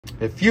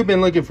If you've been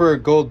looking for a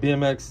gold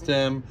BMX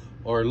stem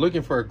or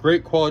looking for a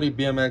great quality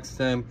BMX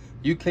stem,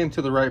 you came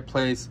to the right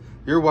place.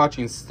 You're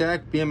watching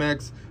Stack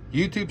BMX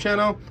YouTube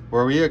channel,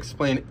 where we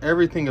explain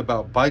everything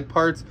about bike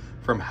parts,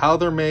 from how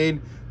they're made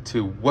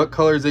to what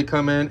colors they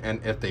come in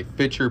and if they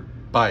fit your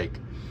bike.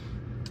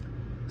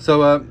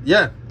 So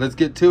yeah, let's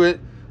get to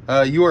it.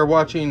 You are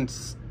watching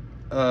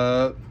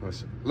let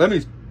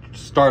me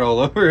start all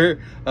over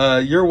here.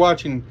 You're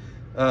watching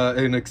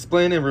an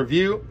explain and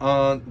review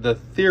on the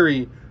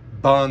Theory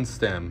Bond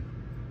stem.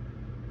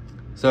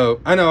 So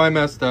I know I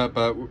messed up,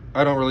 but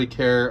I don't really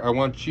care. I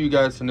want you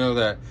guys to know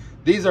that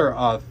these are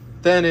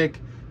authentic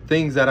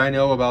things that I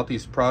know about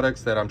these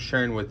products that I'm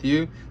sharing with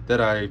you,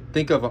 that I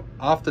think of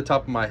off the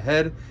top of my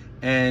head,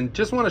 and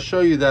just want to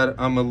show you that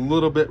I'm a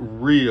little bit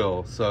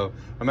real. So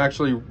I'm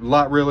actually a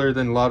lot realer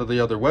than a lot of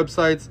the other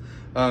websites.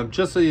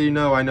 Just so you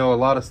know, I know a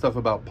lot of stuff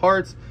about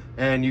parts,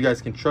 and you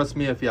guys can trust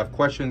me. If you have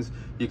questions,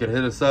 you can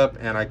hit us up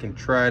and I can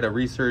try to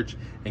research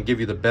and give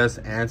you the best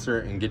answer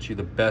and get you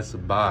the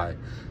best buy.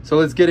 So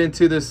let's get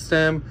into this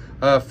stem.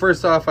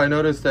 First off, I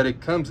noticed that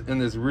it comes in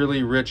this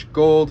really rich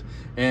gold,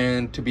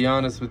 and to be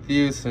honest with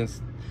you,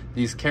 since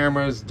these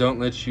cameras don't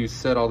let you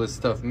set all this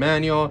stuff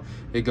manual,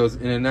 it goes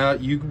in and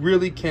out, you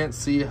really can't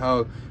see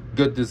how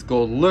good this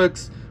gold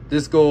looks.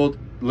 This gold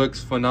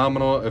looks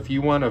phenomenal. If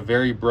you want a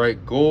very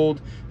bright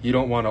gold, you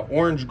don't want an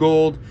orange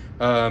gold,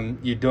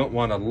 you don't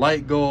want a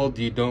light gold,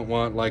 you don't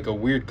want like a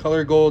weird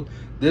color gold,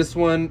 this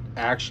one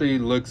actually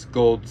looks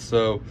gold.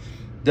 So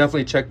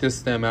definitely check this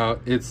stem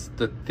out. It's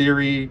the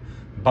Theory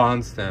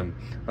Bond stem.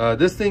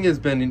 This thing has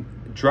been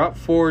drop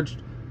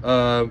forged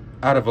out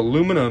of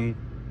aluminum.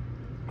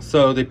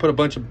 So they put a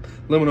bunch of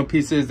aluminum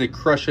pieces, they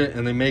crush it,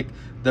 and they make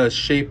the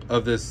shape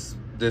of this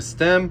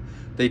stem.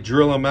 They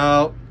drill them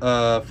out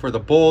for the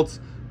bolts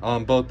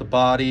on both the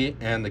body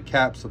and the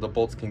cap, so the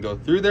bolts can go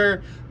through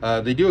there.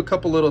 They do a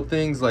couple little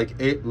things like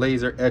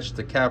laser etch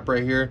the cap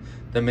right here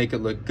that make it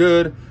look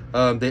good.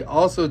 They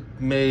also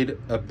made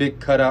a big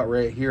cutout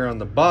right here on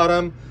the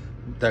bottom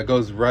that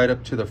goes right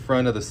up to the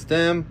front of the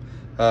stem.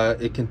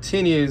 It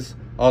continues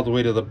all the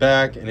way to the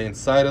back and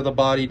inside of the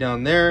body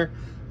down there.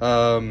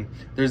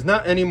 There's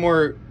not any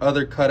more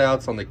other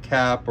cutouts on the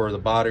cap or the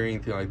body or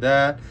anything like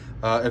that.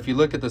 If you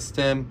look at the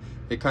stem,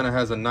 it kind of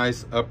has a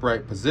nice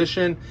upright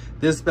position.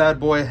 This bad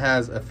boy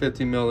has a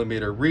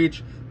 50mm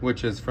reach,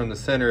 which is from the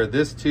center of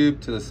this tube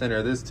to the center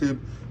of this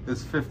tube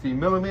is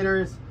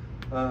 50mm.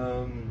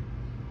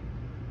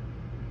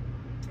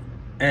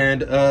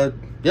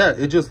 Yeah,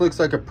 it just looks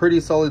like a pretty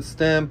solid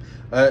stem.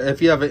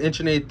 If you have an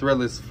 1/8"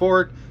 threadless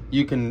fork,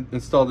 you can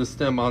install the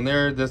stem on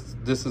there.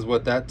 This is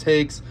what that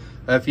takes.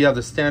 If you have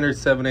the standard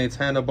 7/8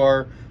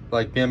 handlebar,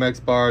 like BMX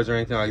bars or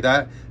anything like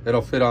that,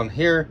 it'll fit on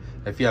here.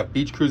 If you have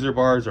beach cruiser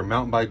bars or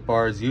mountain bike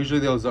bars, usually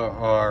those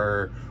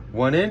are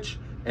 1 inch,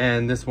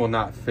 and this will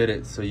not fit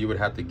it, so you would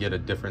have to get a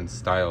different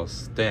style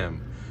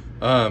stem.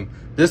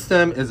 This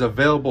stem is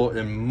available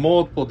in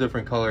multiple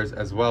different colors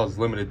as well as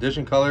limited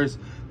edition colors.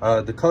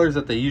 The colors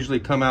that they usually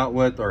come out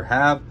with or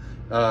have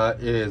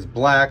is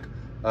black,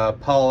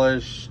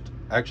 polished,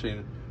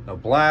 actually no,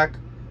 black,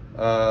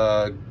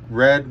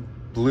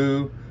 red,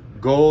 blue,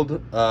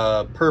 gold,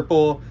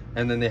 purple,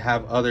 and then they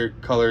have other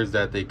colors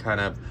that they kind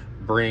of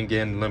bring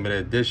in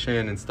limited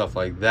edition and stuff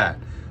like that.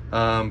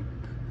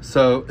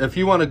 So if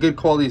you want a good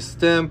quality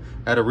stem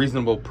at a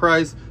reasonable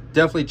price,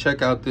 definitely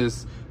check out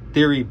this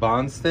Theory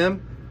Bond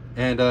stem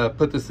and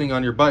put this thing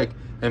on your bike.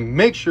 And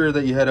make sure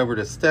that you head over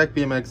to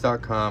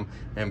stackbmx.com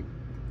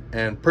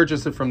and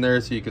purchase it from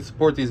there so you can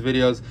support these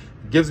videos.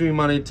 It gives me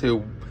money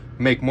to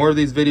make more of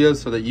these videos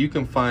so that you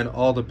can find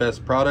all the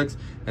best products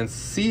and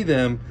see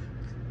them,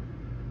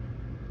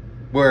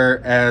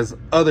 whereas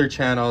other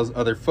channels,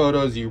 other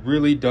photos, you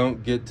really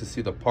don't get to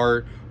see the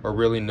part or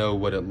really know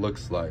what it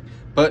looks like.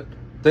 But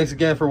thanks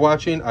again for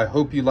watching. I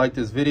hope you liked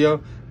this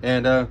video,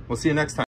 and we'll see you next time.